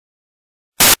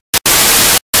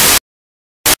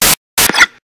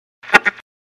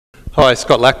Hi,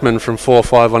 Scott Lackman from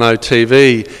 4510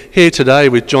 TV, here today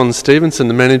with John Stevenson,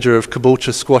 the manager of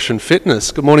Caboolture Squash and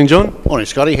Fitness. Good morning, John. Morning,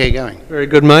 Scotty. How you going? Very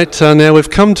good, mate. Now, we've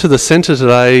come to the centre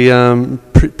today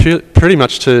pretty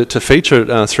much to feature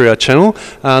it through our channel.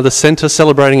 The centre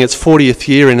celebrating its 40th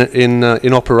year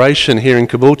in operation here in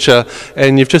Caboolture,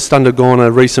 and you've just undergone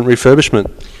a recent refurbishment.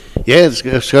 Yeah,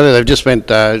 Scotty, they've just spent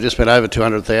over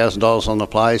 $200,000 on the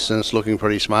place, and it's looking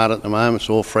pretty smart at the moment. It's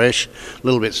all fresh, a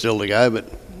little bit still to go, but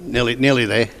nearly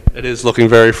there. It is looking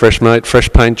very fresh, mate.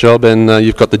 Fresh paint job, and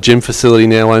you've got the gym facility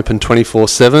now open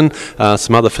 24/7.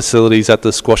 Some other facilities at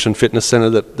the Squash and Fitness Centre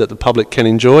that the public can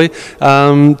enjoy.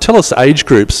 Tell us age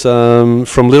groups, from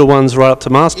little ones right up to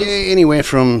masters. Yeah, anywhere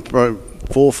from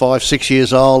 4, 5, 6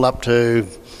 years old up to,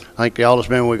 I think the oldest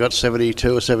member we got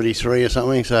 72 or 73 or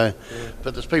something. So, yeah.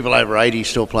 But there's people over 80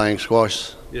 still playing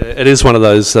squash. Yeah, it is one of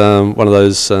those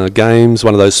games,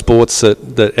 one of those sports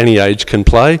that any age can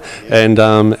play, yeah.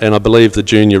 And I believe the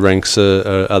junior ranks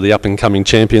are the up and coming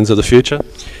champions of the future.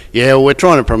 Yeah, well, we're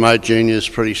trying to promote juniors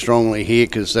pretty strongly here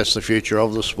because that's the future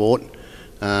of the sport.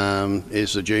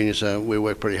 Is the juniors. So we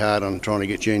work pretty hard on trying to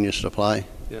get juniors to play.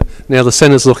 Yeah. Now the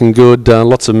centre's looking good,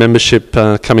 lots of membership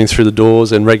coming through the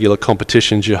doors and regular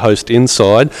competitions you host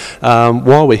inside.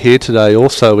 While we're here today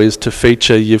also is to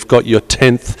feature, you've got your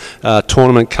 10th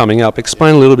tournament coming up.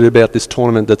 Explain a little bit about this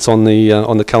tournament that's on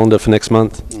the calendar for next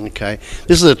month. Okay,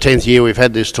 this is the 10th year we've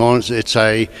had this tournament. It's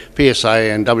a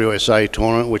PSA and WSA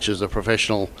tournament, which is the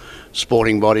professional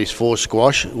sporting bodies for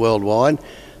squash worldwide.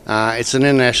 It's an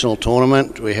international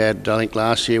tournament. We had, I think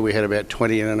last year we had about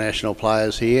 20 international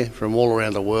players here from all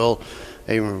around the world,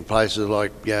 even from places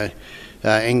like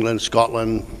England,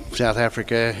 Scotland, South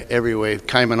Africa, everywhere,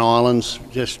 Cayman Islands,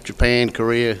 just Japan,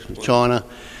 Korea, China.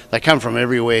 They come from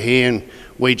everywhere here, and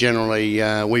we generally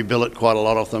we billet quite a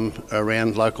lot of them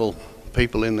around local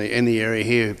people in the area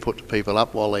here who put the people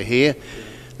up while they're here.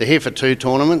 They're here for 2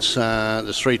 tournaments.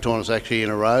 There's 3 tournaments actually in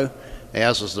a row.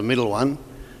 Ours is the middle one.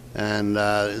 And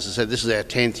as I said, this is our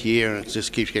 10th year, and it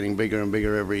just keeps getting bigger and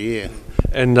bigger every year.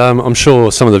 And I'm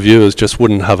sure some of the viewers just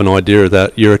wouldn't have an idea of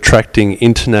that. You're attracting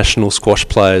international squash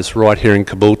players right here in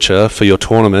Caboolture for your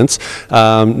tournaments.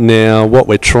 Now, what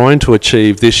we're trying to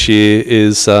achieve this year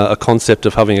is a concept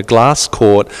of having a glass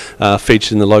court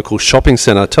featured in the local shopping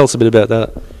centre. Tell us a bit about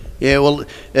that. Yeah, well,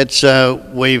 it's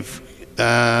we've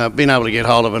been able to get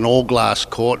hold of an all-glass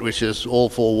court, which is all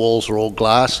 4 walls are all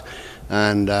glass.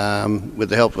 And with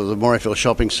the help of the Morayfield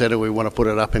Shopping Centre, we want to put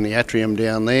it up in the atrium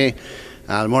down there.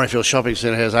 The Morayfield Shopping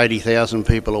Centre has 80,000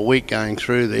 people a week going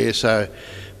through there, so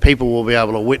people will be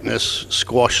able to witness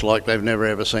squash like they've never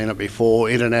ever seen it before.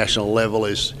 International level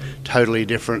is totally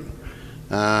different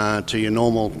to your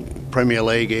normal Premier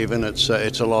League even. It's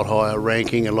a lot higher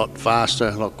ranking, a lot faster,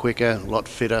 a lot quicker, a lot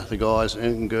fitter, the guys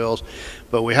and girls.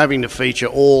 But we're hoping to feature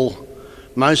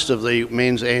most of the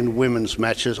men's and women's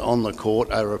matches on the court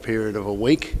over a period of a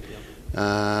week.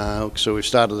 So we've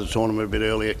started the tournament a bit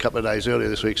earlier, a couple of days earlier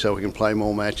this week, so we can play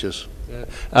more matches.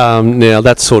 Now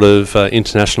that sort of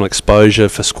international exposure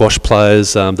for squash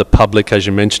players, the public, as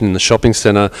you mentioned, in the shopping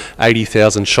centre,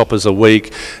 80,000 shoppers a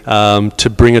week, to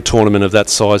bring a tournament of that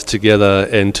size together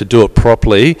and to do it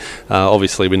properly,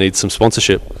 obviously we need some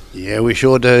sponsorship. Yeah, we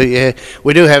sure do, yeah.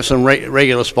 We do have some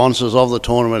regular sponsors of the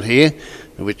tournament here,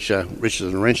 which Richard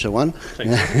and Wrench are one.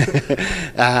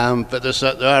 But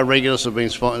there are regulars who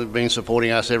have been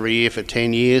supporting us every year for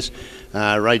 10 years.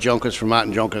 Ray Jonkers from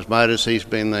Martin Jonkers Motors, he's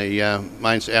been our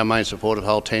main supporter the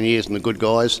whole 10 years, and the Good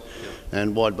Guys.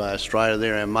 And Wide Bay Australia,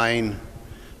 they're our main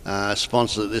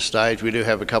sponsors at this stage. We do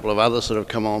have a couple of others that have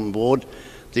come on board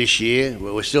this year,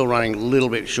 but we're still running a little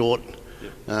bit short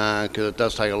because it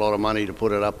does take a lot of money to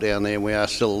put it up down there, and we are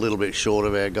still a little bit short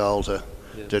of our goal to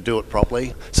do it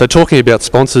properly. So talking about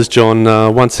sponsors, John,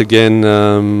 once again,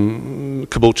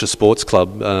 Caboolture Sports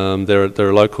Club, they're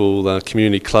a local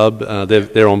community club.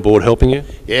 They're on board helping you?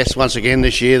 Yes, once again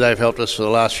this year they've helped us for the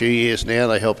last few years now.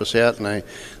 They help us out, and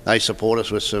they support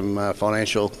us with some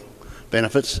financial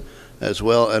benefits as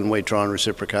well, and we try and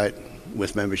reciprocate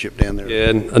with membership down there. Yeah,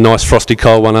 and a nice frosty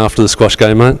cold one after the squash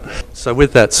game, mate. So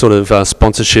with that sort of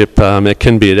sponsorship, it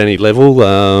can be at any level.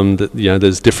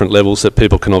 There's different levels that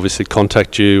people can obviously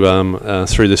contact you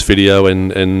through this video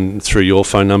and through your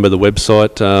phone number, the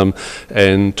website,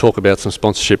 and talk about some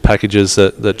sponsorship packages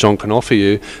that John can offer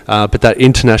you. But that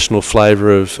international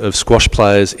flavour of squash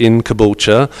players in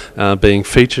Caboolture being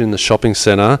featured in the shopping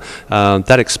centre,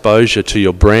 that exposure to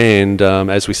your brand,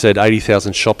 as we said,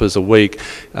 80,000 shoppers a week,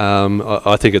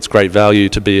 I think it's great value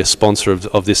to be a sponsor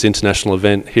of this international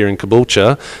event here in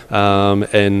Caboolture,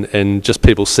 and just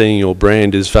people seeing your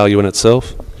brand is value in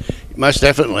itself. Most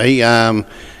definitely.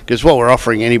 because what we're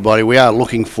offering anybody, we are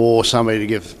looking for somebody to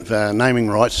give naming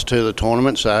rights to the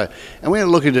tournament. So, and we're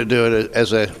looking to do it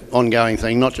as an ongoing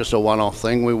thing, not just a one-off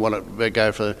thing. We want it to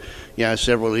go for, you know,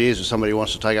 several years. If somebody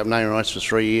wants to take up naming rights for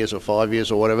 3 years or 5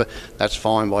 years or whatever, that's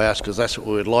fine by us, because that's what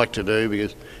we would like to do,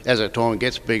 because as our tournament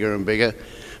gets bigger and bigger.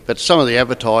 But some of the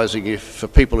advertising, if for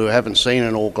people who haven't seen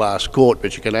an all-glass court,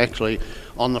 but you can actually,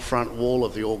 on the front wall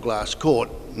of the all-glass court,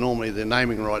 normally the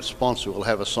naming rights sponsor will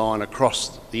have a sign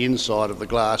across the inside of the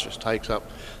glass, which takes up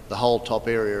the whole top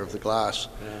area of the glass.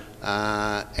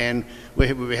 Yeah. And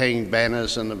we'll be hanging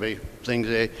banners, and there'll be things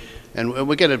there. And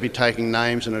we're going to be taking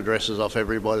names and addresses off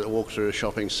everybody that walks through the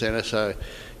shopping centre. So,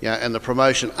 yeah, and the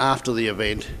promotion after the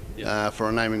event, yeah, for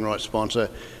a naming rights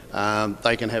sponsor,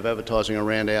 they can have advertising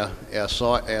around our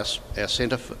site, our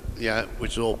centre, you know,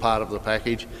 which is all part of the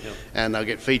package. Yep. And they'll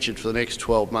get featured for the next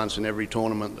 12 months in every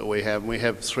tournament that we have. And we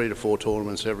have 3 to 4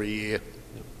 tournaments every year.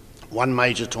 One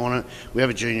major tournament, we have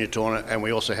a junior tournament, and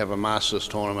we also have a Masters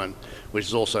tournament, which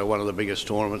is also one of the biggest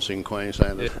tournaments in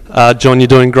Queensland. John, you're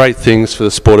doing great things for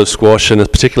the sport of squash, and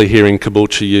particularly here in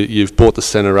Caboolture, you've brought the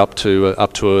centre up to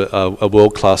a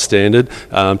world-class standard.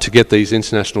 To get these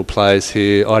international players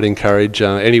here, I'd encourage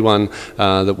anyone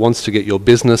that wants to get your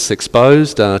business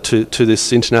exposed to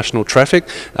this international traffic,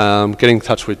 get in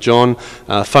touch with John.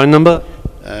 Phone number?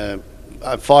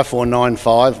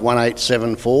 5495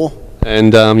 1874.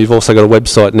 And you've also got a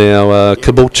website now,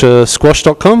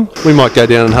 caboolturesquash.com. We might go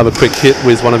down and have a quick hit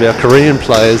with one of our Korean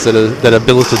players that are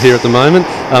billeted here at the moment.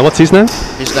 What's his name?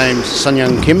 His name's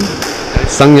Sunyoung Kim.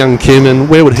 Sunyoung Kim, and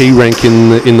where would he rank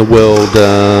in the world?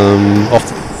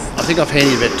 I think offhand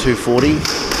he's about 240.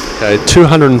 Okay,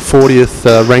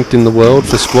 240th ranked in the world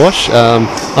for squash. I'm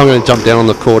going to jump down on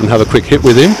the court and have a quick hit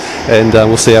with him, and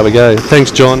we'll see how we go. Thanks,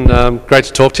 John. Great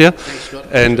to talk to you. Thanks, Scott.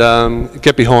 And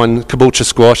get behind Caboolture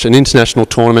Squash, an international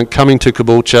tournament coming to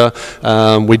Caboolture.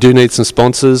 We do need some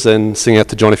sponsors, and sing out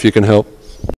to John if you can help.